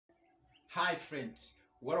Hi friends,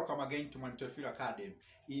 welcome again to Mwalimu Theophil Academy.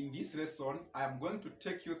 In this lesson, I am going to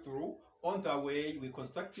take you through on the way we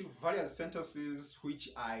construct various sentences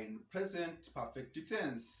which are in present perfect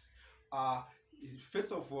tense.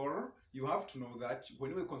 First of all, you have to know that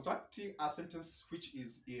when we construct a sentence which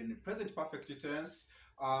is in present perfect tense,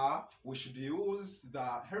 we should use the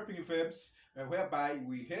helping verbs whereby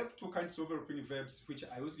we have two kinds of helping verbs which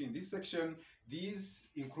I use in this section.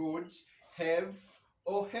 These include have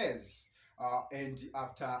or has. And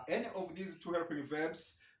after any of these two helping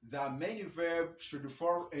verbs, the main verb should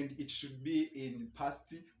fall and it should be in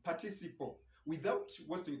past participle. Without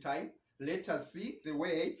wasting time, let us see the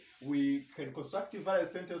way we can construct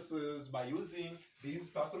various sentences by using these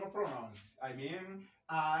personal pronouns. I mean,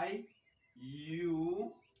 I,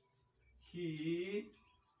 you, he,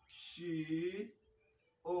 she,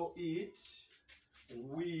 or it,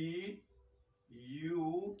 we,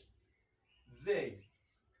 you, they.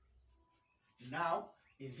 Now,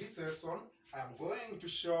 in this lesson, I'm going to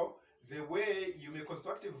show the way you may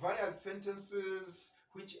construct various sentences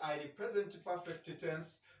which are in present perfect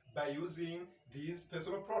tense by using these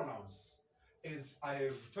personal pronouns. As I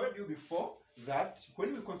have told you before, that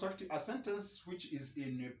when we construct a sentence which is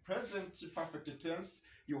in present perfect tense,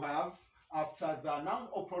 you have after the noun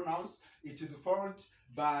or pronouns, it is followed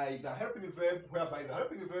by the helping verb, whereby the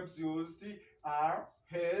helping verbs used are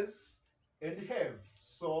has and have.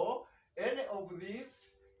 So any of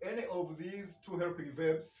these two helping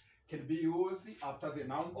verbs can be used after the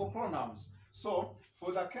noun or pronouns. So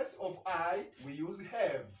for the case of I, we use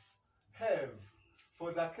have.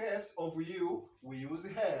 For the case of you, we use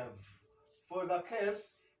have. For the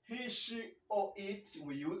case he, she, or it,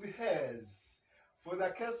 we use has. For the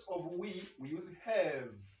case of we use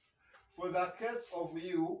have. For the case of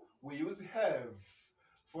you, we use have.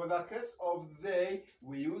 For the case of they,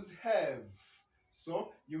 we use have.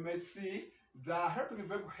 So you may see the helping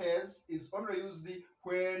verb has is only used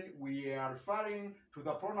when we are referring to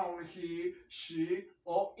the pronoun he, she,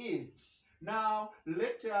 or it. Now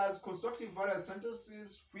let us construct various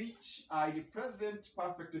sentences which are in present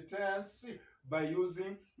perfect tense by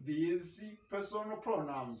using these personal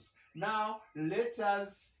pronouns. Now let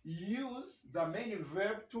us use the main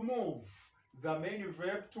verb to move. The main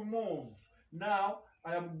verb to move. Now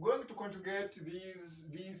I am going to conjugate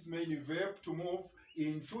these main verb to move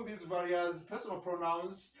into these various personal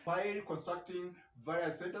pronouns while constructing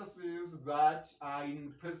various sentences that are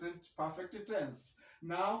in present perfect tense.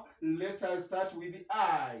 Now let us start with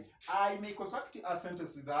I. I may construct a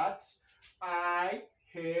sentence that I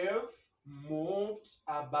have moved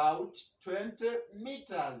about 20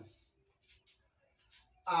 meters.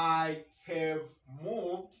 I have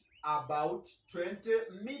moved about 20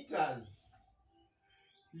 meters.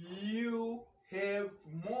 You have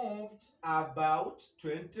moved about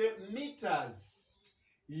 20 meters.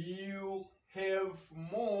 You have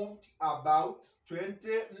moved about 20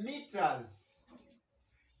 meters.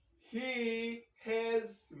 He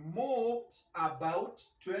has moved about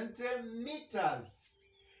 20 meters.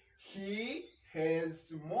 He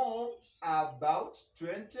has moved about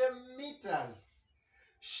 20 meters.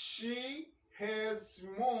 She has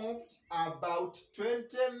moved about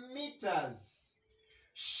 20 meters.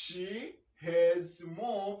 She has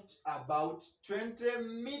moved about 20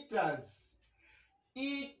 meters.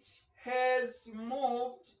 It has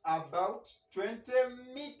moved about 20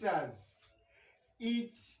 meters.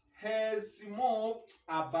 It has moved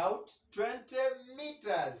about 20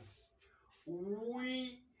 meters.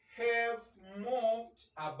 We have moved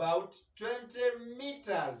about 20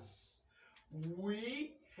 meters.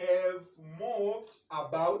 We have moved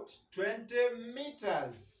about 20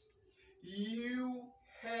 meters. You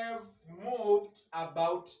have moved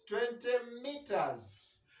about 20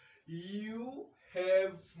 meters. You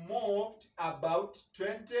have moved about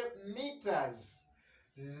 20 meters.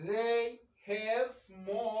 They have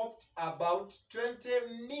moved about 20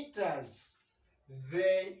 meters.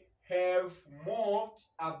 They have moved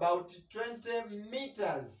about 20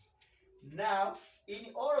 meters. Now,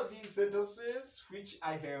 in all of these sentences which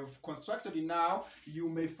I have constructed now, you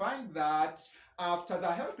may find that after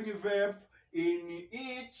the helping verb in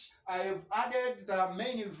each, I have added the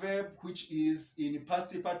main verb which is in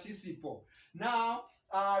past participle. Now,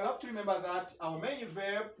 you have to remember that our main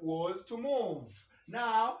verb was to move.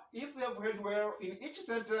 Now, if we have read well, in each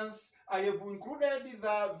sentence, I have included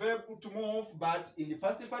the verb to move, but in the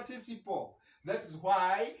past participle. That is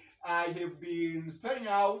why I have been spelling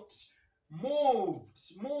out moved.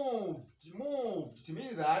 It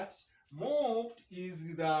means that moved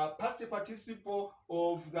is the past participle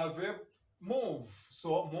of the verb move.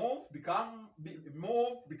 So move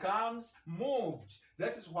becomes moved.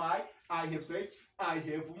 That is why I have said I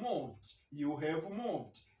have moved. You have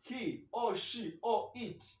moved. He or she or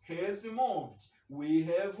it has moved. We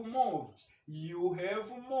have moved. You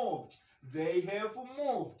have moved. They have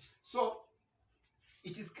moved. So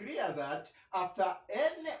it is clear that after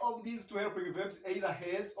any of these 2 helping verbs, either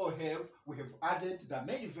has or have, we have added the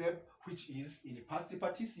main verb, which is in the past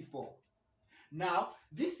participle. Now,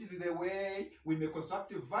 this is the way we may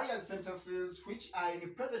construct various sentences which are in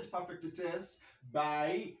present perfect tense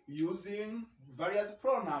by using various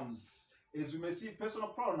pronouns. As you may see, personal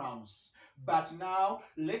pronouns. But now,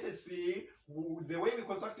 let us see the way we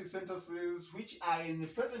construct sentences which are in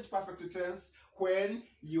present perfect tense when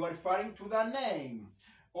you are referring to the name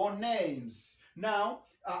or names. Now,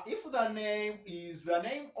 if the name is the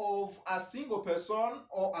name of a single person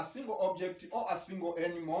or a single object or a single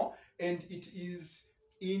animal, and it is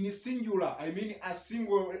in singular, I mean a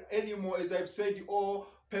single animal, as I've said, or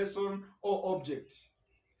person or object,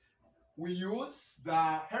 we use the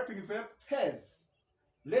helping verb has.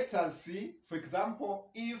 Let us see, for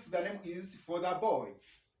example, if the name is for the boy,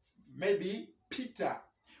 maybe Peter,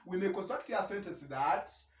 we may construct a sentence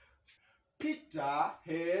that Peter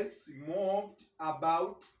has moved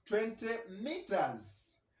about 20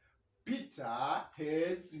 meters. Peter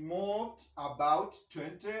has moved about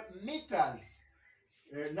 20 meters.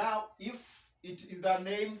 Now, if it is the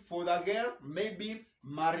name for the girl, maybe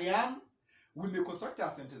Mariam, we may construct a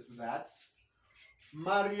sentence that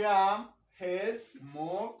Mariam has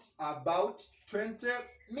moved about 20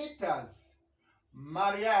 meters.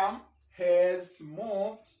 Mariam has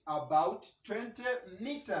moved about 20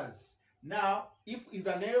 meters. Now, if is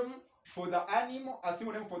the name for the animal, a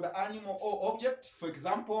single name for the animal or object, for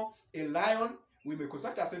example, a lion, we may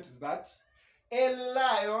construct a sentence that a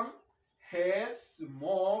lion has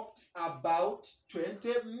moved about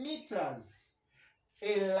 20 meters.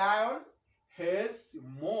 A lion has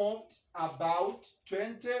moved about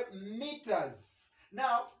 20 meters.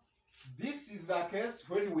 Now, this is the case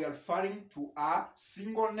when we are referring to a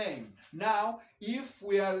single name. Now, if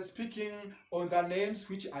we are speaking on the names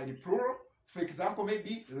which are the plural, for example,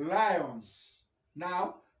 maybe lions.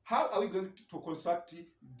 Now, how are we going to construct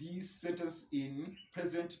this sentence in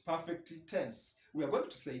present perfect tense? We are going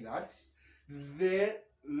to say that the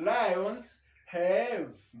lions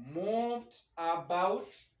have moved about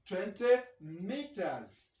 20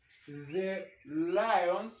 meters. The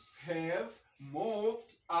lions have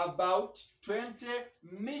moved about 20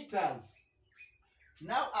 meters.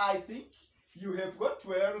 Now I think you have got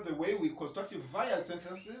well the way we construct various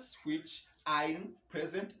sentences which are in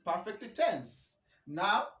present perfect tense.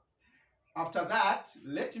 Now, after that,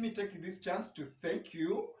 let me take this chance to thank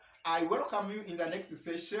you. I welcome you in the next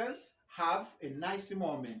sessions. Have a nice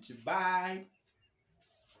moment. Bye.